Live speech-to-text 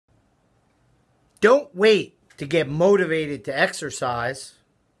Don't wait to get motivated to exercise.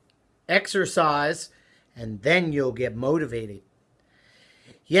 Exercise, and then you'll get motivated.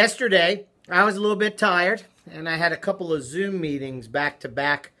 Yesterday, I was a little bit tired, and I had a couple of Zoom meetings back to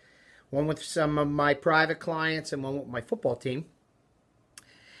back, one with some of my private clients and one with my football team.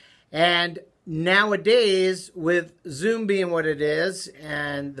 And nowadays, with Zoom being what it is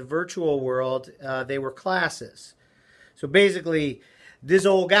and the virtual world, they were classes. So basically, this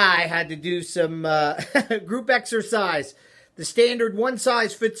old guy had to do some group exercise, the standard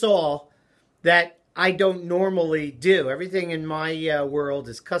one-size-fits-all that I don't normally do. Everything in my world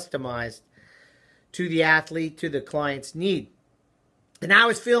is customized to the athlete, to the client's need. And I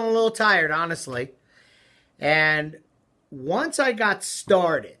was feeling a little tired, honestly. And once I got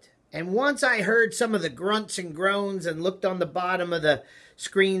started, and once I heard some of the grunts and groans and looked on the bottom of the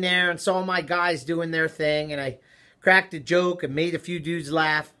screen there and saw my guys doing their thing, and I cracked a joke and made a few dudes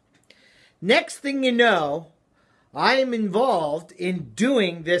laugh, next thing you know, I am involved in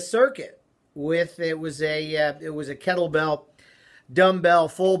doing this circuit. It was a kettlebell, dumbbell,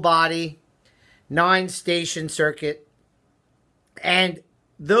 full body, 9-station circuit. And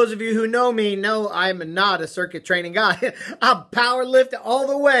those of you who know me know I'm not a circuit training guy. I'm power lifting all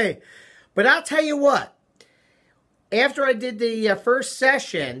the way. But I'll tell you what, after I did the first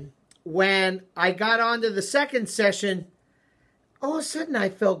session, when I got onto the second session, all of a sudden I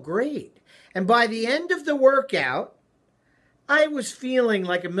felt great. And by the end of the workout, I was feeling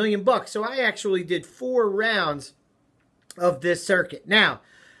like $1,000,000. So I actually did 4 rounds of this circuit. Now,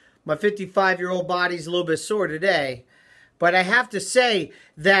 my 55-year-old body's a little bit sore today, but I have to say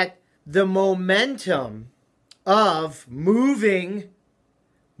that the momentum of moving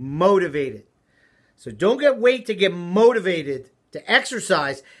motivated. So don't wait to get motivated to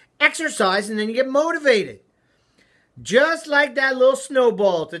exercise. Exercise and then you get motivated. Just like that little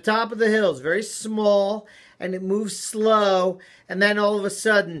snowball at the top of the hill. It's very small and it moves slow, and then all of a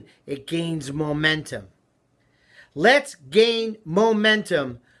sudden it gains momentum. Let's gain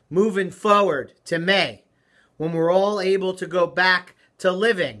momentum moving forward to May, when we're all able to go back to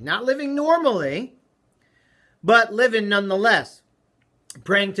living. Not living normally, but living nonetheless.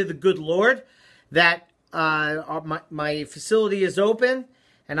 Praying to the good Lord that my facility is open,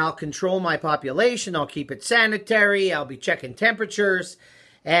 and I'll control my population. I'll keep it sanitary. I'll be checking temperatures,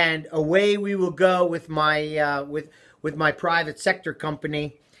 and away we will go with my with my private sector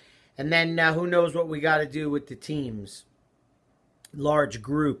company. And then who knows what we got to do with the teams. Large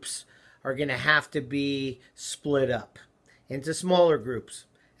groups are going to have to be split up into smaller groups.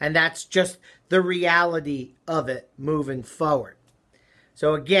 And that's just the reality of it moving forward.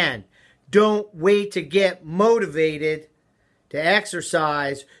 So again, don't wait to get motivated to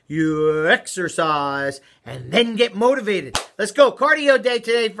exercise. You exercise and then get motivated. Let's go. Cardio day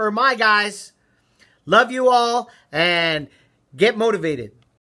today for my guys. Love you all and get motivated.